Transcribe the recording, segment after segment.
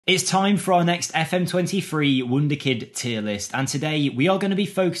It's time for our next FM23 Wonderkid tier list, and today we are going to be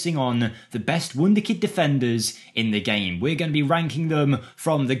focusing on the best Wonderkid defenders in the game. We're going to be ranking them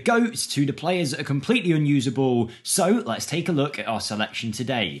from the GOATs to the players that are completely unusable, so let's take a look at our selection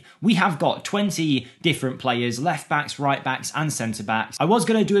today. We have got 20 different players, left backs, right backs and centre backs. I was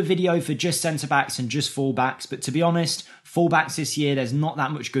going to do a video for just centre backs and just full backs, but to be honest, fullbacks this year, there's not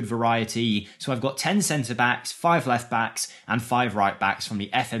that much good variety. So I've got 10 centre backs, 5 left backs, and 5 right backs from the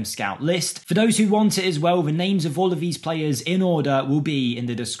FM Scout list. For those who want it as well, the names of all of these players in order will be in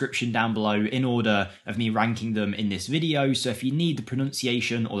the description down below in order of me ranking them in this video. So if you need the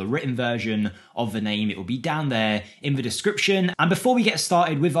pronunciation or the written version of the name, it will be down there in the description. And before we get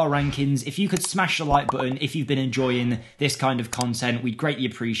started with our rankings, if you could smash the like button if you've been enjoying this kind of content, we'd greatly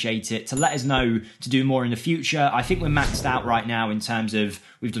appreciate it to let us know to do more in the future. I think we're maxed out right now in terms of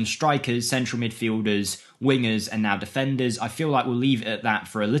we've done strikers, central midfielders, wingers and now defenders. I feel like we'll leave it at that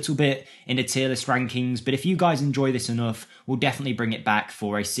for a little bit in the tier list rankings, but if you guys enjoy this enough, we'll definitely bring it back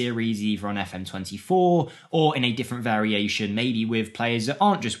for a series either on FM24 or in a different variation, maybe with players that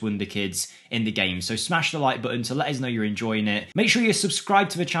aren't just Wonderkids in the game. So smash the like button to let us know you're enjoying it. Make sure you're subscribed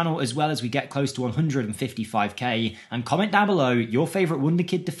to the channel as well as we get close to 155k, and comment down below your favourite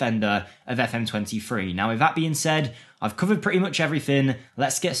Wonderkid defender of FM23. Now with that being said, I've covered pretty much everything.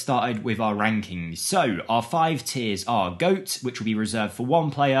 Let's get started with our rankings. So our 5 tiers are GOAT, which will be reserved for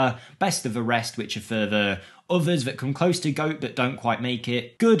one player, best of the rest, which are for the others that come close to GOAT but don't quite make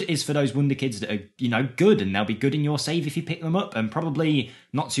it. Good is for those Wonderkids that are, good, and they'll be good in your save if you pick them up, and probably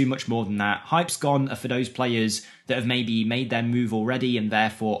not too much more than that. Hype's gone are for those players that have maybe made their move already and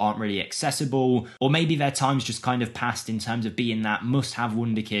therefore aren't really accessible, or maybe their time's just kind of passed in terms of being that must-have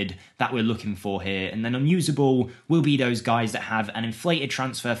Wonderkid that we're looking for here. And then unusable will be those guys that have an inflated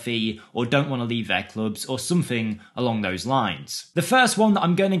transfer fee or don't want to leave their clubs or something along those lines. The first one that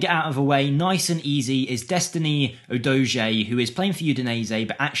I'm going to get out of the way nice and easy is Destiny Udogie, who is playing for Udinese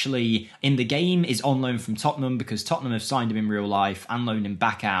but actually in the game is on loan from Tottenham because Tottenham have signed him in real life and loaned him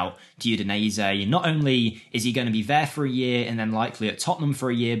back out to Udinese. Not only is he going to be there for a year and then likely at Tottenham for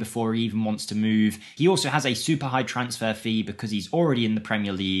a year before he even wants to move, he also has a super high transfer fee because he's already in the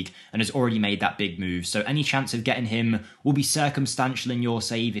Premier League and has already made that big move. So any chance of getting him will be circumstantial in your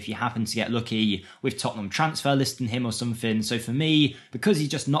save if you happen to get lucky with Tottenham transfer listing him or something. So for me, because he's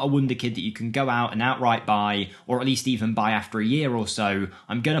just not a Wonderkid that you can go out and outright buy, or at least even buy after a year or so,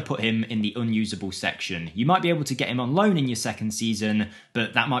 I'm going to put him in the unusable section. You might be able to get him on loan in your second season,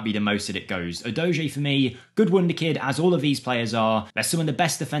 but that might be the most that it goes. Udogie for me, good Wonderkid, as all of these players are. They're some of the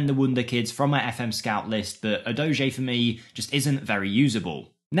best defender Wonderkids from my FM Scout list, but Udogie for me just isn't very usable.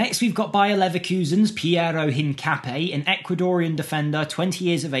 Next, we've got Bayer Leverkusen's Pierro Hincape, an Ecuadorian defender, 20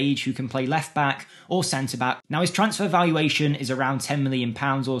 years of age, who can play left back or centre back. Now, his transfer valuation is around £10 million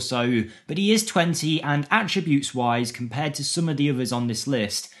or so, but he is 20, and attributes-wise, compared to some of the others on this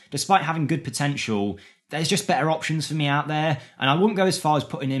list, despite having good potential, there's just better options for me out there, and I wouldn't go as far as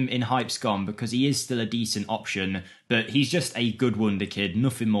putting him in Hype's gone because he is still a decent option, but he's just a good Wonderkid,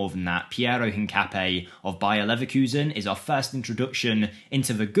 nothing more than that. Pierro Hincape of Bayer Leverkusen is our first introduction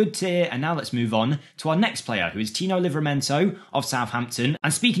into the good tier, and now let's move on to our next player, who is Tino Livramento of Southampton.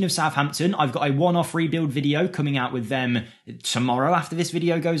 And speaking of Southampton, I've got a one-off rebuild video coming out with them tomorrow after this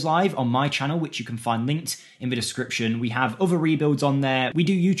video goes live on my channel, which you can find linked in the description. We have other rebuilds on there. We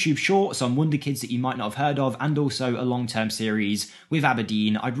do YouTube shorts on Wonderkids that you might not have heard of, and also a long-term series with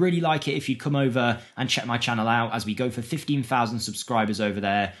Aberdeen. I'd really like it if you'd come over and check my channel out as we go for 15,000 subscribers over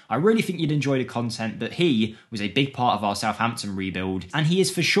there. I really think you'd enjoy the content, but he was a big part of our Southampton rebuild, and he is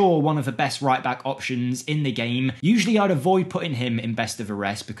for sure one of the best right-back options in the game. Usually I'd avoid putting him in best of the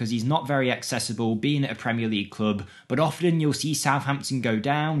rest because he's not very accessible being at a Premier League club, but often you'll see Southampton go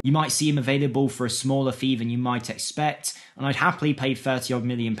down. You might see him available for a smaller fee than you might expect, and I'd happily pay 30 odd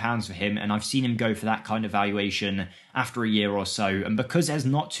million pounds for him, and I've seen him go for that kind of valuation after a year or so. And because there's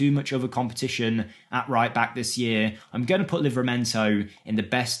not too much other competition at right back this year, I'm going to put Livramento in the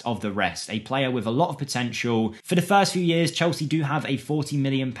best of the rest, a player with a lot of potential. For the first few years, Chelsea do have a £40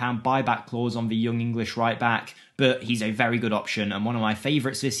 million buyback clause on the young English right back, but he's a very good option and one of my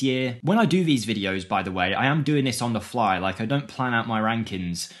favourites this year. When I do these videos, by the way, I am doing this on the fly, like I don't plan out my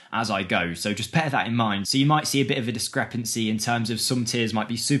rankings as I go, so just bear that in mind. So you might see a bit of a discrepancy in terms of some tiers might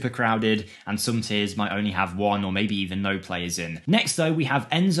be super crowded and some tiers might only have one or maybe even no players in. Next though, we have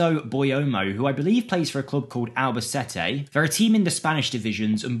Enzo Boyomo, who I believe plays for a club called Albacete. They're a team in the Spanish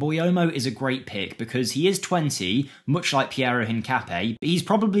divisions, and Boyomo is a great pick because he is 20, much like Pierro Hincape, but he's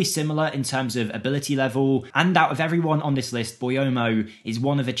probably similar in terms of ability level and out out of everyone on this list, Boyomo is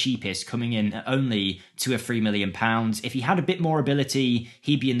one of the cheapest, coming in at only £2 or £3 million. If he had a bit more ability,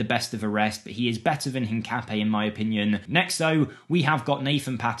 he'd be in the best of the rest, but he is better than Hincape in my opinion. Next though, we have got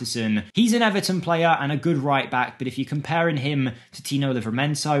Nathan Patterson. He's an Everton player and a good right back, but if you're comparing him to Tino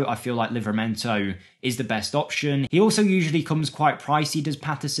Livramento, I feel like Livramento is the best option. He also usually comes quite pricey, does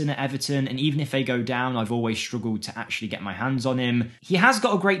Patterson at Everton, and even if they go down, I've always struggled to actually get my hands on him. He has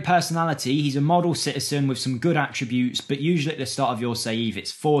got a great personality, he's a model citizen with some good attributes, but usually at the start of your save,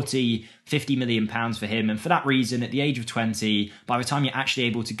 it's 40, £50 million for him, and for that reason, at the age of 20, by the time you're actually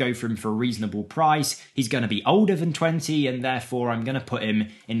able to go for him for a reasonable price, he's going to be older than 20, and therefore I'm going to put him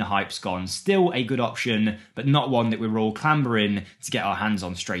in the hype sconce. Still a good option, but not one that we're all clambering to get our hands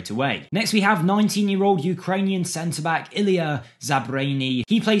on straight away. Next we have 19-year-old Ukrainian centre-back Illiya Zabrayni.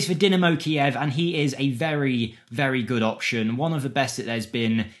 He plays for Dynamo Kiev, and he is a very, very good option, one of the best that there's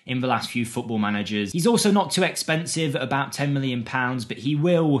been in the last few football managers. He's also not too expensive, at about £10 million, but he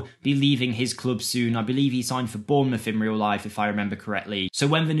will be leaving his club soon. I believe he signed for Bournemouth in real life, if I remember correctly. So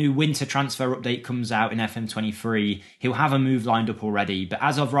when the new winter transfer update comes out in FM23, he'll have a move lined up already. But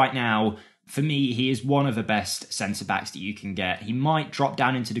as of right now, for me, he is one of the best centre-backs that you can get. He might drop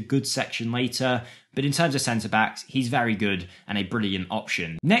down into the good section later, but in terms of centre-backs, he's very good and a brilliant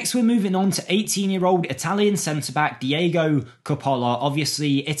option. Next, we're moving on to 18-year-old Italian centre-back Diego Coppola.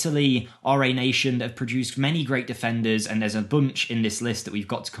 Obviously, Italy are a nation that have produced many great defenders, and there's a bunch in this list that we've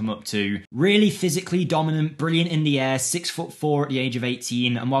got to come up to. Really physically dominant, brilliant in the air, 6'4" at the age of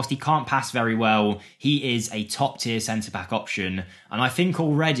 18, and whilst he can't pass very well, he is a top-tier centre-back option. And I think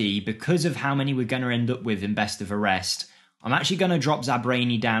already, because of how many we're going to end up with in best of the rest, I'm actually going to drop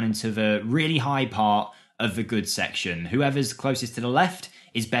Zabrayni down into the really high part of the good section. Whoever's closest to the left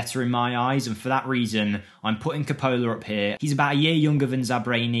is better in my eyes, and for that reason, I'm putting Coppola up here. He's about a year younger than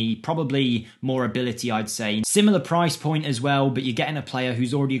Zabrayni, probably more ability, I'd say. Similar price point as well, but you're getting a player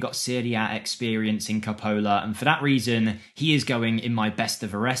who's already got Serie A experience in Coppola, and for that reason, he is going in my best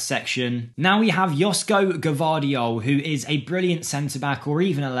of the rest section. Now we have Josko Gvardiol, who is a brilliant centre-back, or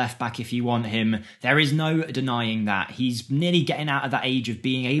even a left-back if you want him. There is no denying that. He's nearly getting out of that age of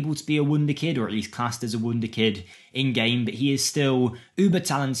being able to be a Wonderkid, or at least classed as a Wonderkid in-game, but he is still uber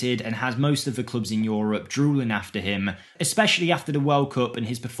talented and has most of the clubs in Europe drooling after him, especially after the World Cup and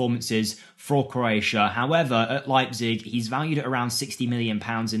his performances for Croatia. However, at Leipzig, he's valued at around £60 million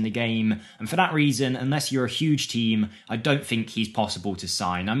in the game, and for that reason, unless you're a huge team, I don't think he's possible to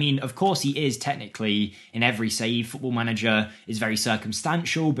sign. I mean, of course he is technically in every save. Football Manager is very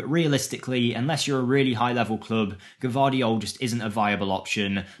circumstantial, but realistically, unless you're a really high-level club, Gvardiol just isn't a viable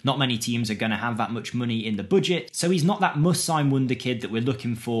option. Not many teams are going to have that much money in the budget, so he's not that must-sign Wonderkid that we're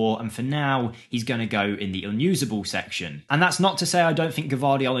looking for, and for now, he's going to go in the unusable section. And that's not to say I don't think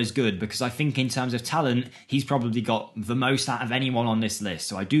Gvardiol is good, because I think in terms of talent, he's probably got the most out of anyone on this list,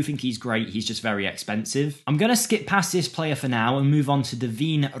 so I do think he's great, he's just very expensive. I'm going to skip past this player for now and move on to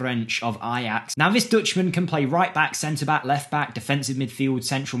Devyne Rensch of Ajax. Now this Dutchman can play right back, centre back, left back, defensive midfield,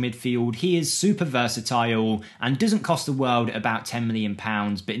 central midfield. He is super versatile and doesn't cost the world at about £10 million,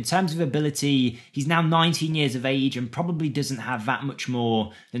 but in terms of ability, he's now 19 years of age and probably doesn't have that much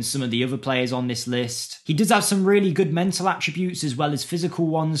more than some of the other players on this list. He does have some really good mental attributes as well as physical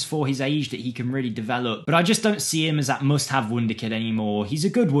ones for his age that he can really develop, but I just don't see him as that must-have Wonderkid anymore. He's a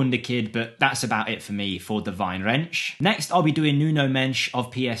good Wonderkid, but that's about it for me for Devyne Rensch. Next, I'll be doing Nuno Mendes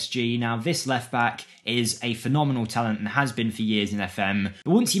of PSG. Now, this left-back is a phenomenal talent and has been for years in FM,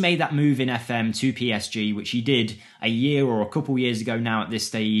 but once he made that move in FM to PSG, which he did a year or a couple years ago now at this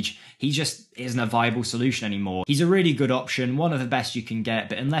stage, he just isn't a viable solution anymore. He's a really good option, one of the best you can get,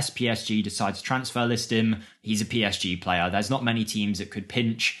 but unless PSG decides to transfer list him, he's a PSG player. There's not many teams that could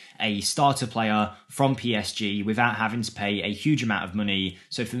pinch a starter player from PSG without having to pay a huge amount of money.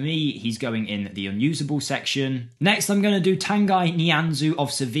 So for me, he's going in the unusable section. Next, I'm going to do Tanguy Nianzou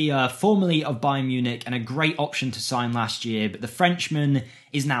of Sevilla, formerly of Bayern Munich, and a great option to sign last year, but the Frenchman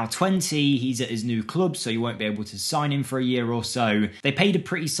is now 20, he's at his new club, so you won't be able to sign him for a year or so. They paid a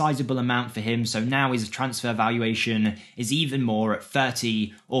pretty sizable amount for him, so now his transfer valuation is even more at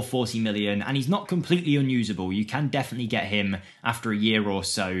 30 or 40 million, and he's not completely unusable. You can definitely get him after a year or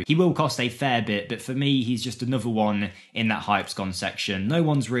so. He will cost a fair bit, but for me, he's just another one in that hype's gone section. No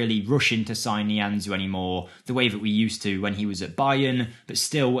one's really rushing to sign Nianzou anymore, the way that we used to when he was at Bayern, but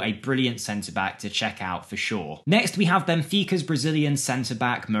still a brilliant centre-back to check out for sure. Next, we have Benfica's Brazilian centre-back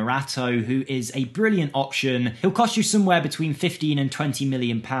Morato, who is a brilliant option. He'll cost you somewhere between 15 and 20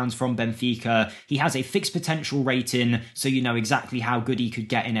 million pounds from Benfica. He has a fixed potential rating, so you know exactly how good he could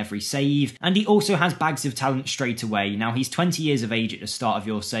get in every save, and he also has bags of talent straight away. Now, he's 20 years of age at the start of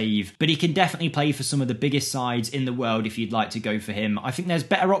your save, but he can definitely play for some of the biggest sides in the world if you'd like to go for him. I think there's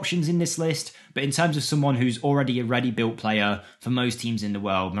better options in this list, but in terms of someone who's already a ready-built player for most teams in the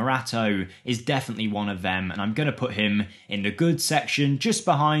world, Morato is definitely one of them, and I'm going to put him in the good section, just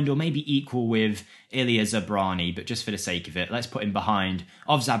behind or maybe equal with Illiya Zabrayni, but just for the sake of it, let's put him behind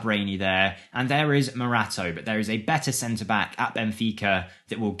of Zabrayni there. And there is Morato, but there is a better centre-back at Benfica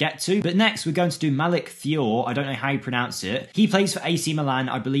that we'll get to. But next, we're going to do Malick Thiaw. I don't know how you pronounce it. He plays for AC Milan.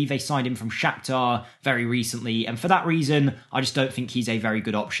 I believe they signed him from Shakhtar very recently, and for that reason, I just don't think he's a very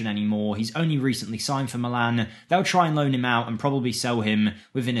good option anymore. He's only recently signed for Milan. They'll try and loan him out and probably sell him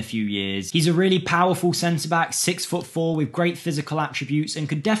within a few years. He's a really powerful centre-back, 6'4", with great physical attributes, and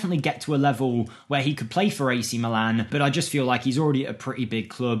could definitely get to a level where he could play for AC Milan, but I just feel like he's already at a pretty big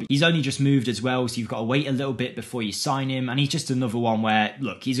club. He's only just moved as well, so you've got to wait a little bit before you sign him, and he's just another one where,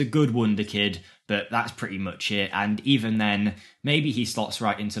 look, he's a good Wonderkid, but that's pretty much it. And even then, maybe he slots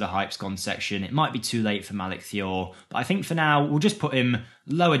right into the hype's gone section. It might be too late for Malick Thiaw, but I think for now, we'll just put him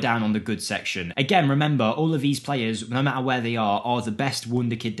lower down on the good section. Again, remember, all of these players, no matter where they are the best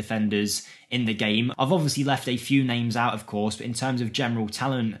Wonderkid defenders in the game. I've obviously left a few names out, of course, but in terms of general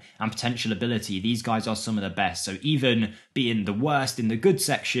talent and potential ability, these guys are some of the best. So even being the worst in the good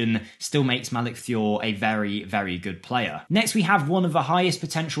section still makes Malick Thiaw a very, very good player. Next, we have one of the highest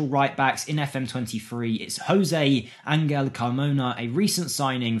potential right-backs in FM23. It's Jose Angel Carmona, a recent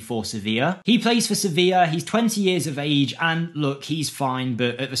signing for Sevilla. He plays for Sevilla, he's 20 years of age, and look, he's fine,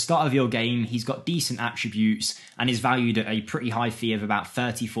 but at the start of your game, he's got decent attributes and is valued at a pretty high fee of about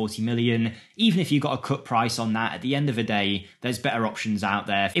 30-40 million. Even if you got a cut price on that, at the end of the day, there's better options out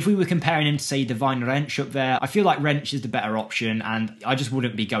there. If we were comparing him to, say, Devyne Rensch up there, I feel like Rensch is the better option, and I just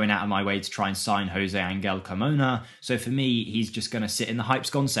wouldn't be going out of my way to try and sign Jose Angel Carmona. So for me, he's just going to sit in the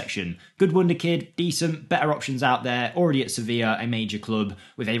hype's gone section. Good Wonderkid, decent, better options out there, already at Sevilla, a major club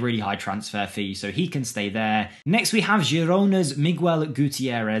with a really high transfer fee, so he can stay there. Next, we have Girona's Miguel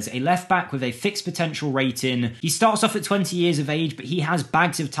Gutierrez, a left-back with a fixed potential rating. He starts off at 20 years of age, but he has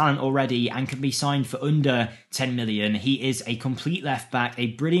bags of talent already and can be signed for under 10 million. He is a complete left-back, a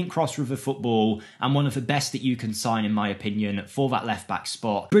brilliant cross-river football, and one of the best that you can sign, in my opinion, for that left-back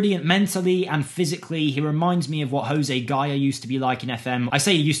spot. Brilliant mentally and physically. He reminds me of what Jose Gaia used to be like in FM. I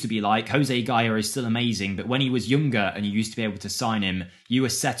say he used to be like, Jose Gaia is still amazing, but when he was younger and you used to be able to sign him, you were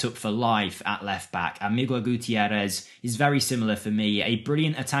set up for life at left-back, and Miguel Gutierrez is very similar for me. A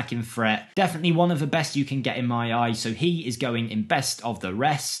brilliant attacking threat, definitely one of the best you can get in my eye, so he is going in best of the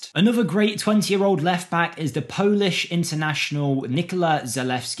rest. Another great 20-year-old left-back is the Polish international Nicola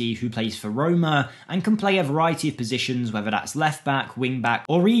Zalewski, who plays for Roma and can play a variety of positions, whether that's left-back, wing-back,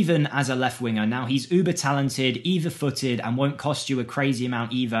 or even as a left winger. Now, he's uber-talented, either-footed, and won't cost you a crazy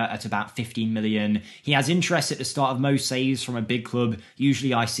amount either at about 15 million. He has interest at the start of most saves from a big club.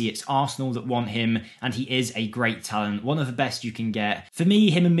 Usually I see it's Arsenal that want him, and he is a great talent, one of the best you can get. For me,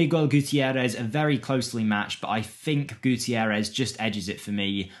 him and Miguel Gutierrez are very closely matched, but I think Gutierrez just edges it for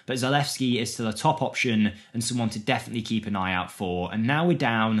me. But Zalewski is still a top option and someone to definitely keep an eye out for. And now we're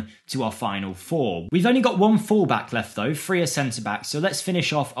down to our final four. We've only got one fullback left though, 3 are centre-backs, so let's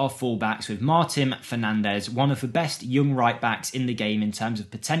finish off our fullbacks with Martim Fernades, one of the best young right-backs in the game in terms of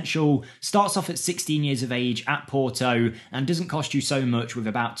potential. Starts off at 16 years of age at Porto and doesn't cost you so much, with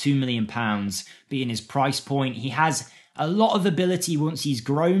about £2 million being his price point. He has a lot of ability once he's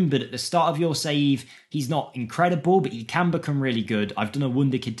grown, but at the start of your save, he's not incredible, but he can become really good. I've done a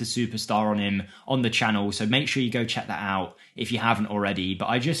Wonderkid to Superstar on him on the channel, so make sure you go check that out if you haven't already. But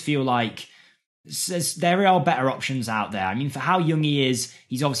I just feel like there are better options out there. I mean, for how young he is,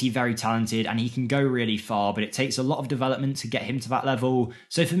 he's obviously very talented and he can go really far, but it takes a lot of development to get him to that level.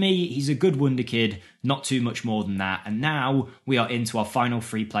 So for me, he's a good Wonderkid, not too much more than that. And now we are into our final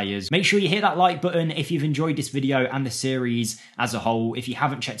 3 players. Make sure you hit that like button if you've enjoyed this video and the series as a whole. If you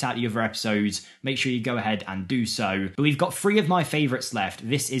haven't checked out the other episodes, make sure you go ahead and do so. But we've got 3 of my favourites left.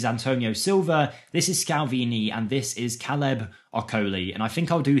 This is Antonio Silva, this is Scalvini, and this is Caleb Okoli. And I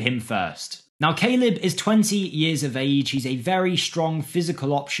think I'll do him first. Now, Caleb is 20 years of age. He's a very strong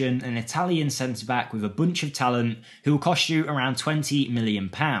physical option, an Italian centre-back with a bunch of talent who will cost you around £20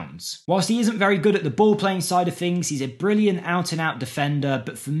 million. Whilst he isn't very good at the ball-playing side of things, he's a brilliant out-and-out defender,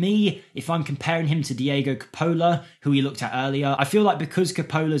 but for me, if I'm comparing him to Diego Coppola, who we looked at earlier, I feel like because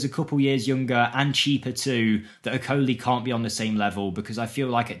Coppola's a couple years younger and cheaper too, that Okoli can't be on the same level, because I feel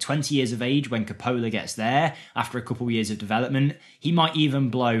like at 20 years of age, when Coppola gets there, after a couple years of development, he might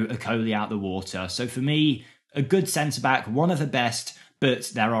even blow Okoli out the water. So for me, a good centre-back, one of the best,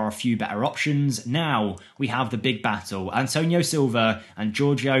 but there are a few better options. Now we have the big battle, Antonio Silva and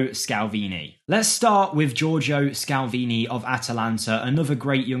Giorgio Scalvini. Let's start with Giorgio Scalvini of Atalanta, another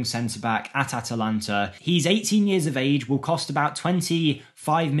great young centre-back at Atalanta. He's 18 years of age, will cost about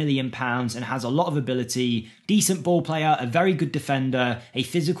 £25 million and has a lot of ability, decent ball player, a very good defender, a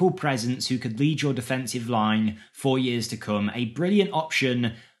physical presence who could lead your defensive line for years to come, a brilliant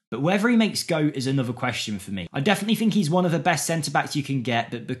option. But whether he makes GOAT is another question for me. I definitely think he's one of the best centre-backs you can get,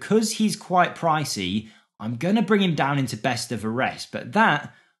 but because he's quite pricey, I'm going to bring him down into best of the rest. But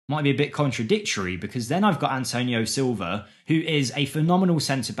that might be a bit contradictory because then I've got Antonio Silva, who is a phenomenal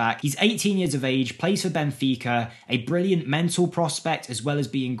centre-back. He's 18 years of age, plays for Benfica, a brilliant mental prospect as well as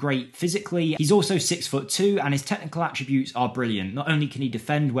being great physically. He's also 6'2" and his technical attributes are brilliant. Not only can he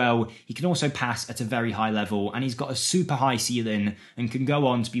defend well, he can also pass at a very high level and he's got a super high ceiling and can go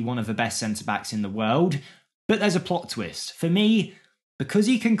on to be one of the best centre-backs in the world. But there's a plot twist. For me, because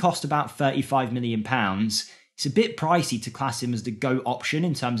he can cost about £35 million, it's a bit pricey to class him as the GOAT option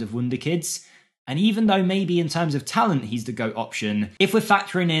in terms of Wonderkids. And even though maybe in terms of talent he's the GOAT option, if we're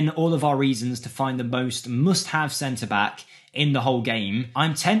factoring in all of our reasons to find the most must-have centre-back in the whole game,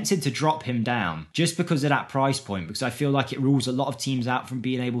 I'm tempted to drop him down just because of that price point, because I feel like it rules a lot of teams out from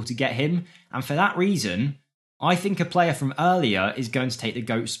being able to get him. And for that reason, I think a player from earlier is going to take the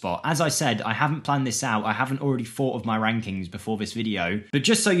GOAT spot. As I said, I haven't planned this out. I haven't already thought of my rankings before this video. But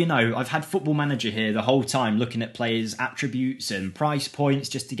just so you know, I've had Football Manager here the whole time looking at players' attributes and price points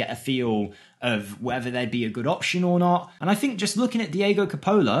just to get a feel of whether they'd be a good option or not. And I think just looking at Diego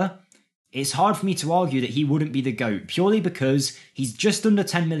Coppola, it's hard for me to argue that he wouldn't be the GOAT, purely because he's just under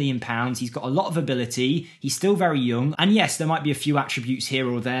 £10 million, he's got a lot of ability, he's still very young, and yes, there might be a few attributes here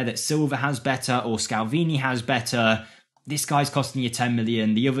or there that Silva has better or Scalvini has better. This guy's costing you 10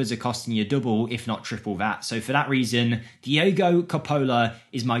 million, the others are costing you double, if not triple that. So for that reason, Diego Coppola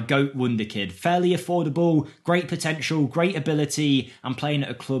is my GOAT Wonderkid. Fairly affordable, great potential, great ability, and playing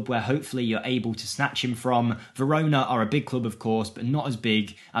at a club where hopefully you're able to snatch him from. Verona are a big club, of course, but not as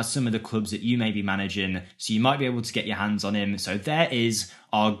big as some of the clubs that you may be managing, so you might be able to get your hands on him. So there is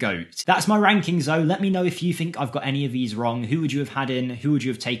our GOAT. That's my rankings though. Let me know if you think I've got any of these wrong. Who would you have had in? Who would you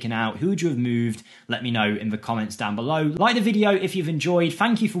have taken out? Who would you have moved? Let me know in the comments down below. Like the video if you've enjoyed.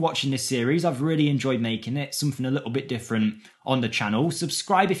 Thank you for watching this series. I've really enjoyed making it. Something a little bit different on the channel.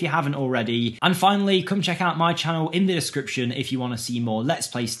 Subscribe if you haven't already. And finally, come check out my channel in the description if you want to see more Let's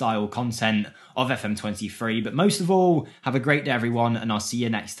Play style content of FM23. But most of all, have a great day everyone, and I'll see you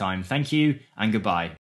next time. Thank you and goodbye.